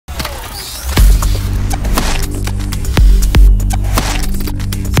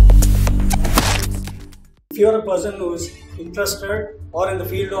you're a person who is interested or in the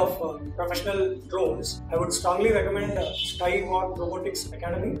field of professional drones, I would strongly recommend Skywalk Drobotics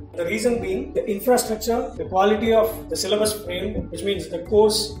Academy. The reason being the infrastructure, the quality of the syllabus frame, which means the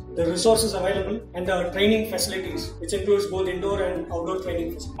course, the resources available, and the training facilities, which includes both indoor and outdoor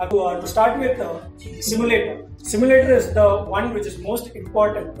training facilities. To start with, simulator. Simulator is the one which is most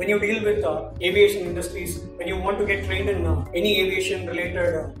important when you deal with aviation industries, when you want to get trained in any aviation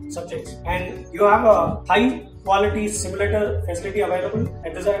related subjects. And you have a high quality simulator facility available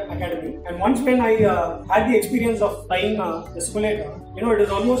at this academy. And once when I had the experience of flying the simulator, it is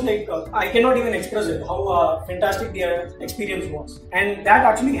almost like I cannot even express it how fantastic the experience was. And that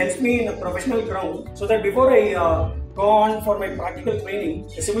actually helps me in a professional ground, so that before I go on for my practical training,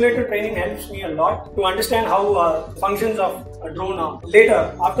 the simulator training helps me a lot to understand how functions of a drone are.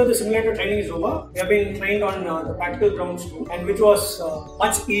 Later, after the simulator training is over, we have been trained on the practical grounds too, and which was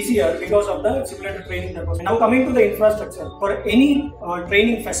much easier because of the simulator training that was. Now coming to the infrastructure, for any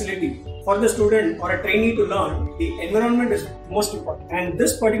training facility, for the student or a trainee to learn, the environment is most important. And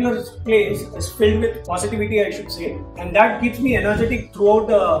this particular place is filled with positivity, I should say, and that keeps me energetic throughout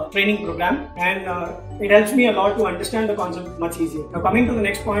the training program, and it helps me a lot to understand the concept much easier. Now coming to the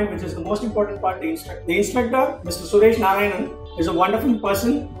next point, which is the most important part, the instructor. The instructor, Mr. Suresh Narayanan, is a wonderful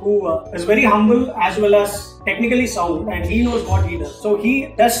person who is very humble as well as technically sound, and he knows what he does. So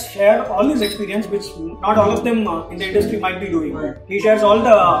he does share all his experience, which not all of them in the industry might be doing. He shares all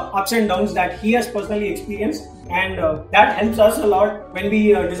the ups and downs that he has personally experienced, and that helps us a lot when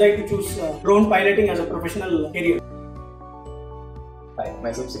we decide to choose drone piloting as a professional career. Hi,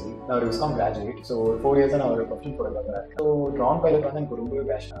 myself Sibi. Now I was graduate, so 4 years and I was a professional photographer. So drone pilot was a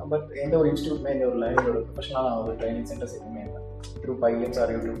passion, but in the institute, I was professional training centers. Through pilots or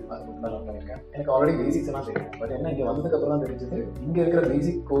YouTube, I already basics but then I the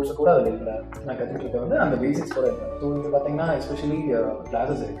basic course and the basics. So especially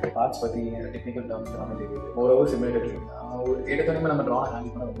classes, parts technical terms, moreover simulator training.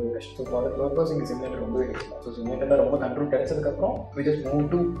 So for the purpose in simulator, so simulator control we just move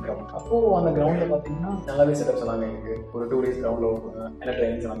to ground. On the ground, we set up 2 days ground and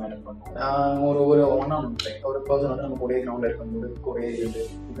trains. Moreover, 1 hour or a person 4 days ground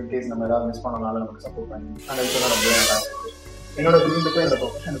in case we miss support.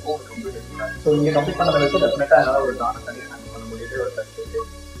 So you complete definitely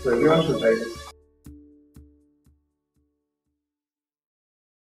so everyone should try this.